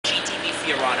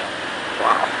Fiorano.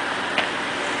 Wow.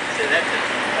 So that's it.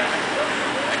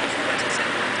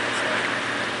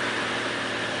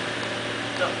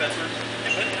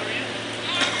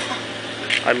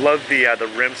 I love the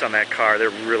rims on that car. They're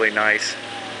really nice.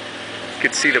 You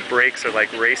can see the brakes are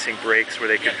like racing brakes where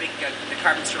they could. Big, the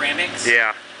carbon ceramics.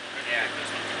 Yeah. Yeah.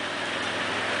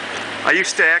 I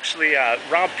used to actually,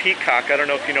 Rob Peacock, I don't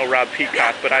know if you know Rob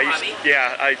Peacock, but I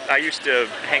used to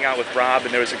hang out with Rob,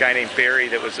 and there was a guy named Barry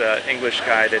that was an English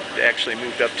guy that actually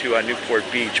moved up to Newport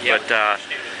Beach. Yep. But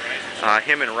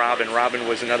him and Robin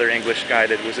was another English guy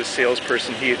that was a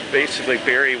salesperson. Basically,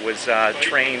 Barry was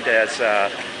trained as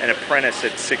an apprentice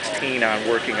at 16 on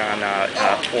working on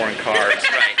foreign cars.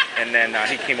 Right. And then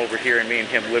he came over here, and me and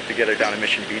him lived together down in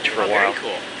Mission Beach for a while. Very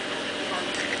cool.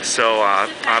 So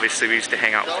obviously we used to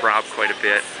hang out with Rob quite a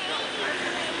bit.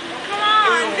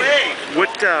 What?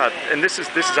 And this is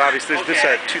obviously this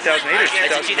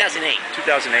 2008 or 2008.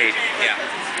 2008. Yeah.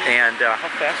 And how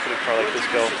fast would a car like this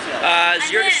go?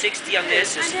 0 to 60 on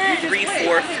this is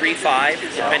 3.4, 3.5,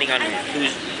 depending on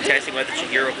who's testing, whether it's a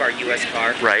Euro car, US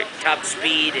car. Right. Top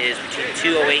speed is between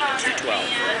 208 and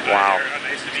 212. Wow.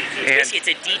 And it's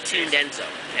a detuned Enzo.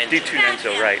 Detuned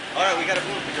Enzo, right? All right, we got to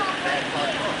move because of the bad car.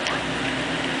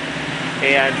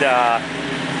 And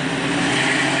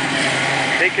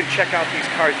they can check out these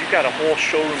cars. You've got a whole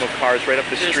showroom of cars right up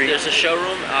the street. There's a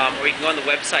showroom, or you can go on the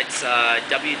website. It's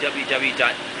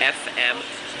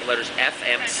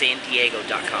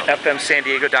www.fmsandiego.com.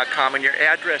 fmsandiego.com, and your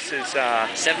address is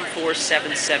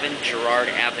 7477 Girard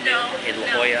Avenue in La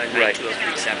Jolla,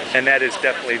 92037. And that is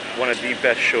definitely one of the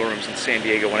best showrooms in San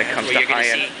Diego when it comes to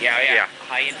high-end. Yeah.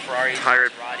 High-end Ferraris,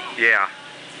 Maseratis. Yeah.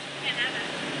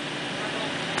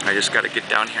 I just got to get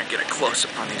down here and get a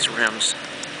close-up on these rims.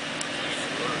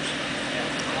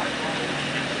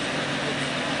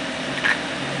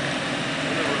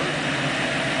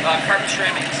 Carbon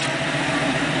ceramics.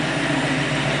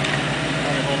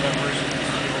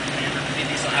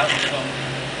 These will out.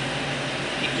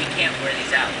 You can't wear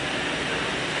these out.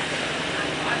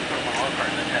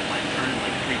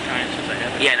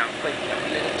 Yeah, no. But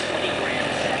 20 grand.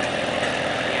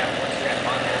 Yeah, what's that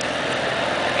on there?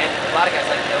 And a lot of guys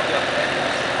like they'll go.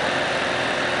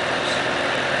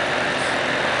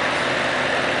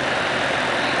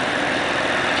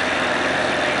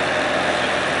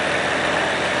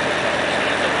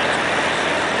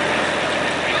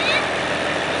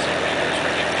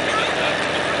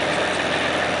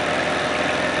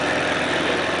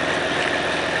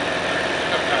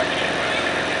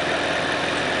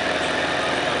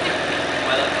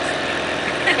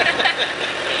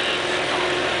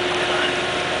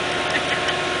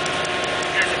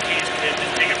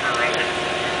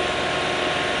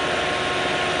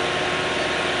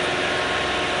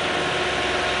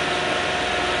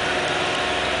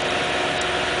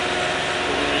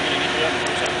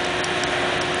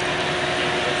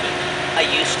 I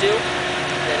used to.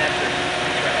 Then after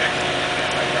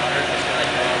my daughter was like,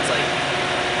 it's like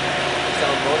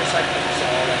selling motorcycles,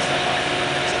 sell all that stuff off.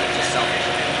 It's like just selfish.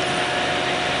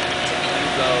 It's like you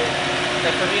go.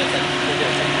 Like for me, it's like you're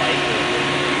gonna take life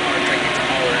or it's like it's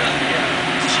all or nothing. Yeah.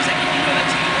 So she's like, you know,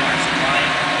 that's who you are. So why?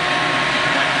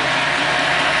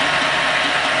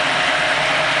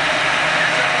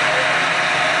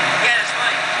 Yeah, that's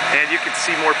fine. And you can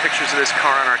see more pictures of this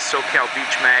car on our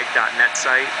SoCalBeachMag.net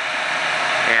site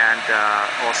and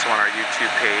also on our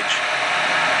YouTube page.